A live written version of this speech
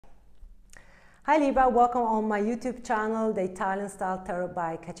Hi Libra, welcome on my YouTube channel, The Italian Style Tarot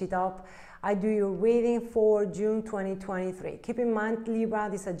by Catchit-up. I do your reading for June 2023. Keep in mind, Libra,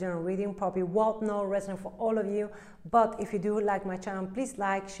 this is a general reading, probably won't know resonate for all of you, but if you do like my channel, please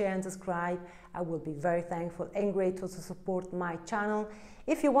like, share and subscribe. I will be very thankful and grateful to support my channel.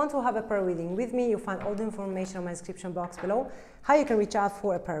 If you want to have a tarot reading with me, you'll find all the information in my description box below, how you can reach out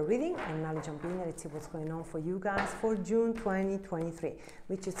for a tarot reading, and now let's jump in and let's see what's going on for you guys for June 2023,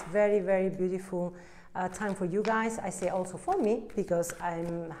 which is very, very beautiful time for you guys. I say also for me, because I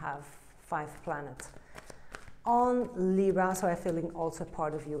have 5 planets on Libra, so I'm feeling also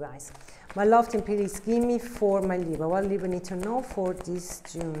part of you guys. My love team, please give me for my Libra. What Libra need to know for this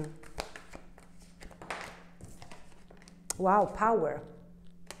June? Wow, power.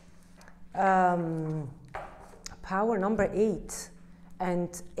 Power number 8,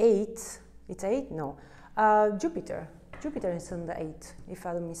 and 8, it's 8? No. Jupiter is on the 8, if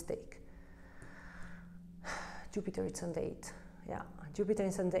I don't mistake. Jupiter is on the 8, yeah. Jupiter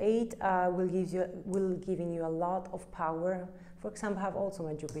is on the 8, will giving you a lot of power. For example, I have also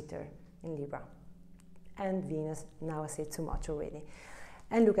my Jupiter in Libra, and Venus. Now I say too much already.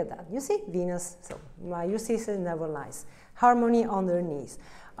 And look at that, you see Venus. So you see, it never lies. Harmony on their knees.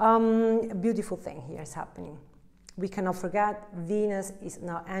 A beautiful thing here is happening. We cannot forget Venus is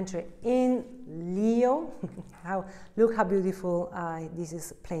now entering in Leo. Look how beautiful this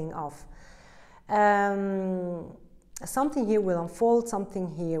is playing off. Something here will unfold, something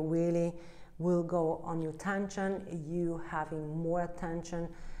here really will go on your attention, you having more attention.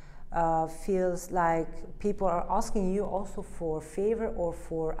 Feels like people are asking you also for favor or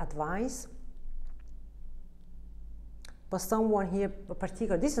for advice. But someone here,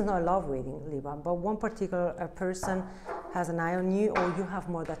 particular, this is not a love reading, Libra, but one particular person has an eye on you, or you have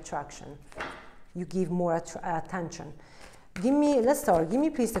more attraction. You give more attention. Give me, let's start. Give me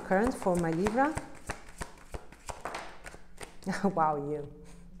please the current for my Libra. Wow, you.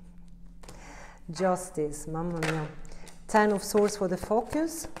 Justice, mamma mia. 10 of Swords for the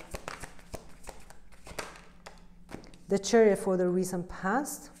focus. The Chariot for the recent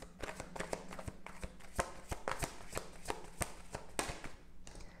past.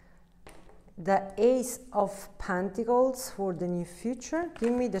 The Ace of Pentacles for the new future.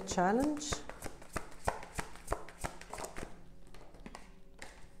 Give me the challenge.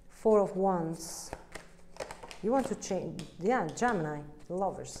 4 of Wands. You want to change, yeah, Gemini, the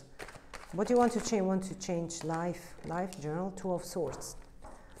lovers. What do you want to change? You want to change life journal, 2 of Swords.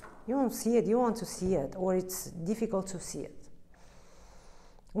 You don't see it, you want to see it, or it's difficult to see it.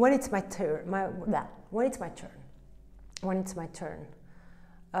 When it's my turn, when it's my turn,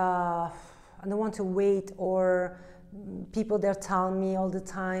 I don't want to wait, or people there tell me all the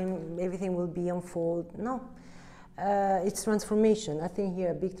time everything will be unfold. No, it's transformation. I think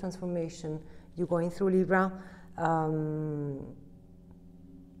here a big transformation you're going through, Libra.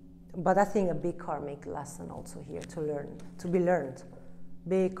 But I think a big karmic lesson also here to be learned.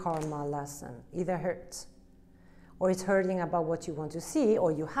 Big karma lesson. Either hurts, or it's hurting about what you want to see,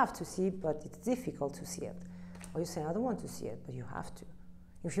 or you have to see, but it's difficult to see it. Or you say, I don't want to see it, but you have to.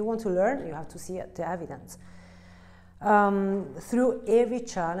 If you want to learn, you have to see it, the evidence. Through every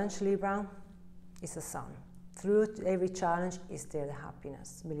challenge, Libra, is a sun. Through every challenge is there the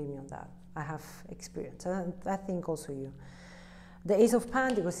happiness. Believe me on that. I have experience. And I think also you. The Ace of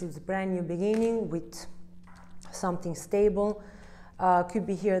Pentacles is a brand new beginning with something stable. Could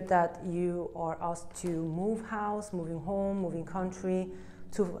be here that you are asked to move house, moving home, moving country,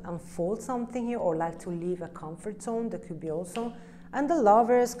 to unfold something here, or like to leave a comfort zone. That could be also. And the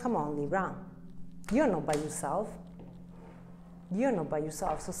lovers, come on, Libra. You're not by yourself. You're not by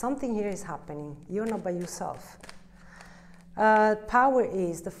yourself. So something here is happening. You're not by yourself. Power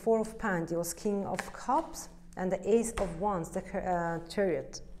is the 4 of Pentacles, King of Cups, and the Ace of Wands, the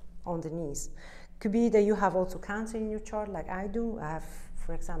Chariot on the knees. Could be that you have also Cancer in your chart, like I do. I have,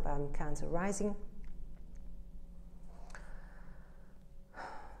 for example, I'm Cancer rising.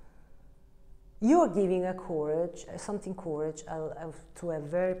 You are giving a courage, to a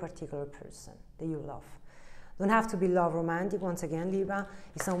very particular person that you love. Don't have to be love romantic. Once again, Libra,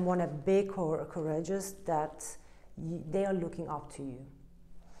 is someone a big or courageous that they are looking up to you.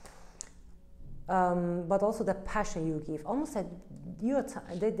 But also the passion you give. Almost like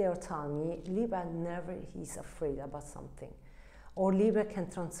they are telling me, Libra never is afraid about something. Or Libra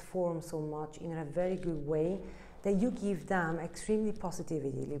can transform so much in a very good way that you give them extremely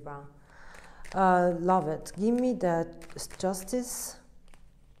positivity, Libra. Love it. Give me the Justice.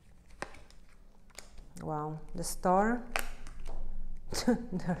 Wow. The Star.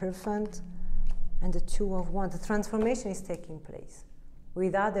 The Hierophant. And the 2 of Wands. The transformation is taking place.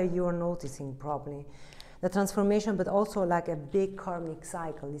 Without that, you are noticing probably the transformation, but also like a big karmic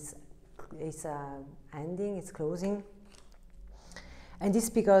cycle. It's ending, it's closing. And this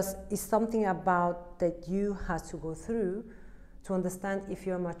because it's something about that you have to go through to understand if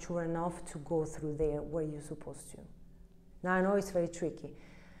you're mature enough to go through there where you're supposed to. Now I know it's very tricky.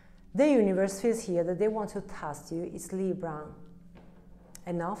 The universe feels here that they want to test you. It's Libra.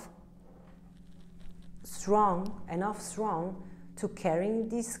 Enough strong to carrying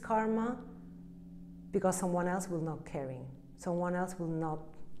this karma, because someone else will not carry. Someone else will not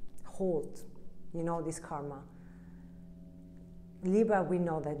hold, you know, this karma. Libra, we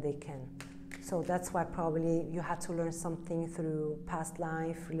know that they can. So that's why probably you had to learn something through past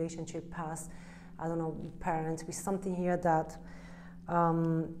life, relationship past, I don't know, parents, with something here that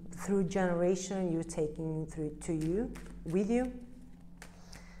through generation you're taking through to you, with you.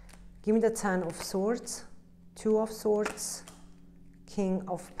 Give me the 10 of Swords, 2 of Swords, King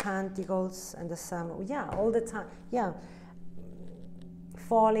of Pentacles, and the 7. Yeah, all the time. Yeah,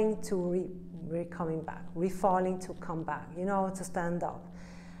 falling to coming back, re-falling to come back, you know, to stand up,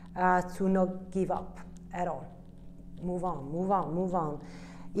 to not give up at all. Move on, move on, move on.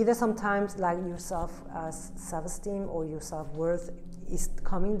 Either sometimes like your self-esteem or your self-worth is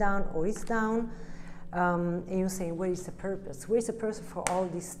coming down or is down, and you're saying, where is the purpose? Where is the purpose for all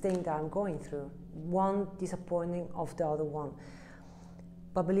these things that I'm going through? One disappointing of the other one.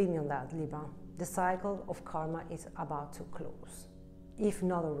 But believe me on that, Libra, the cycle of karma is about to close, if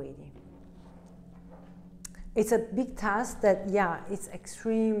not already. It's a big task that, yeah, it's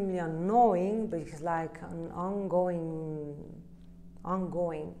extremely annoying, but it's like an ongoing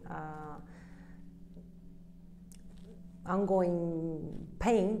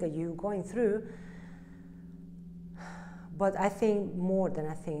pain that you're going through. But I think more than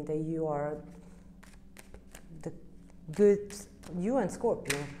I think that you are the good, you and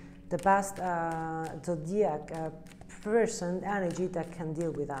Scorpio, the best zodiac person, energy that can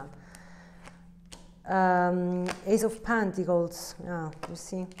deal with that. Ace of Pentacles, you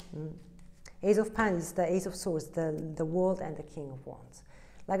see? Ace of Pentacles, the Ace of Swords, the World, and the King of Wands.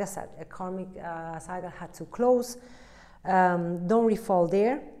 Like I said, a karmic cycle had to close. Don't refall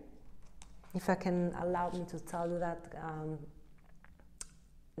there. If I can allow me to tell you that,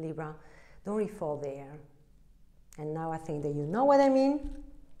 Libra, don't refall there. And now I think that you know what I mean.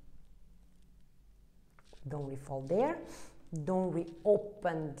 Don't refall there. Don't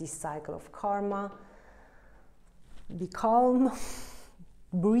reopen this cycle of karma. Be calm.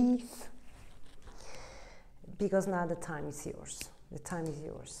 Breathe. Because now the time is yours. The time is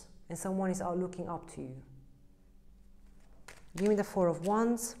yours. And someone is out looking up to you. Give me the 4 of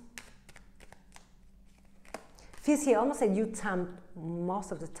Wands. Feels here almost like you tempt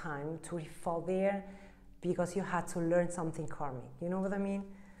most of the time to fall there because you had to learn something karmic. You know what I mean?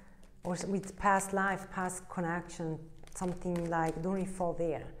 Or with past life, past connection, something like don't fall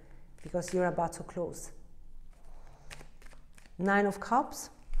there because you're about to close. 9 of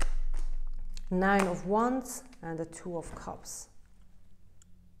Cups, 9 of Wands, and the 2 of Cups.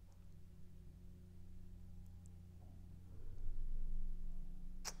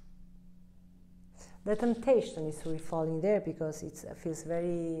 The temptation is really falling there because it feels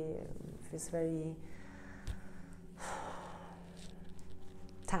very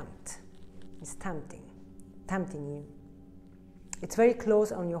it's tempting you. It's very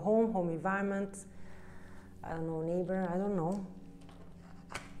close on your home environment. I don't know, neighbor, I don't know.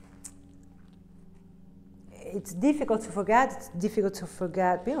 It's difficult to forget. We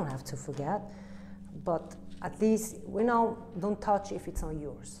don't have to forget, but at least we know, don't touch if it's not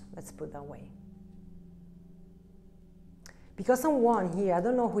yours. Let's put it that way. Because someone here, I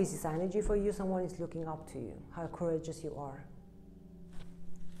don't know who is this energy for you, someone is looking up to you, how courageous you are.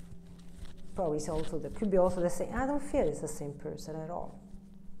 Probably it's also, there could be also the same, I don't feel it's the same person at all.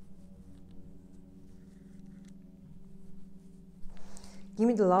 Give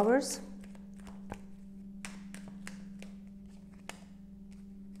me the Lovers.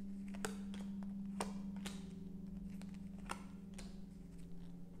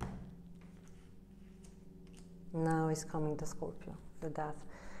 Now is coming the Scorpio, the Death.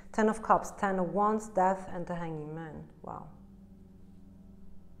 10 of Cups, 10 of Wands, Death, and the Hanging Man. Wow.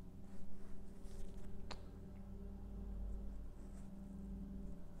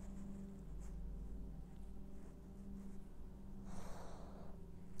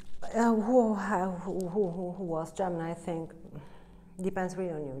 Who was Gemini? I think depends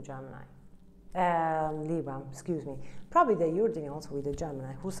really on you, Gemini. Libra, excuse me. Probably that you're dealing also with the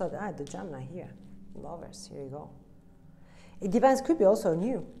Gemini. Who said the Gemini here? Lovers, here you go. It depends, could be also on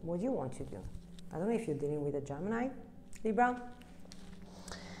you, what you want to do. I don't know if you're dealing with a Gemini, Libra.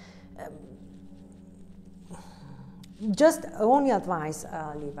 just only advice,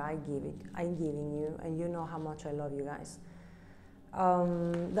 Libra, I'm giving you, and you know how much I love you guys.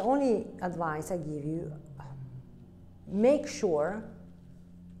 The only advice I give you, make sure,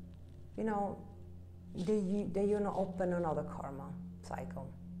 you know, that you don't open another karma cycle.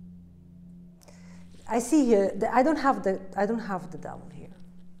 I see here that I don't have the devil here,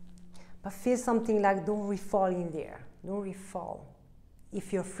 but feel something like don't refall in there. Don't refall.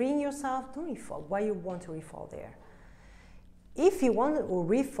 If you're freeing yourself, don't refall. Why you want to refall there? If you want to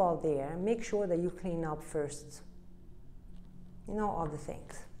refall there, make sure that you clean up first. You know, all the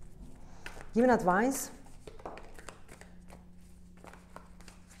things. Give an advice.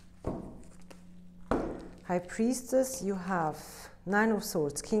 High Priestess, you have Nine of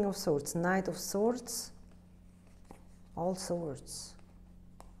Swords, King of Swords, Knight of Swords, all swords.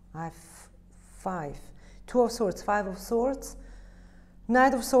 I have 5. 2 of Swords, 5 of Swords,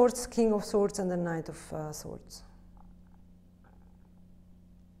 Knight of Swords, King of Swords, and the Knight of Swords.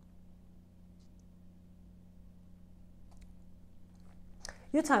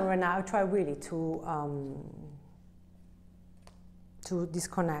 Your time right now, I try really to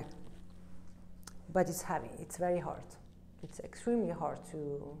disconnect, but it's heavy. It's very hard. It's extremely hard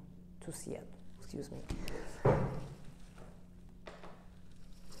to see it. Excuse me.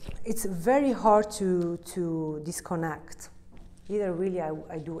 It's very hard to disconnect. Either really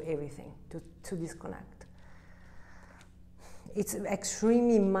I do everything to disconnect. It's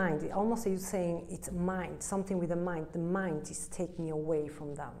extremely mind. Almost you're saying it's mind, something with the mind. The mind is taking me away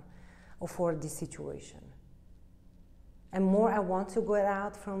from them or for this situation. And more I want to get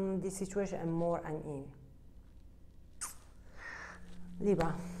out from this situation, and more I'm in.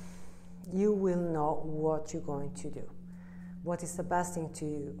 Libra, you will know what you're going to do. What is the best thing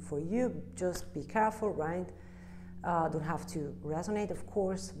for you? Just be careful, right? Don't have to resonate, of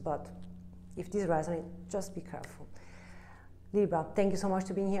course, but if this resonates, just be careful. Libra, thank you so much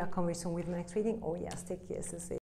for being here. I'll come very soon with my next reading. Oh yes, take care.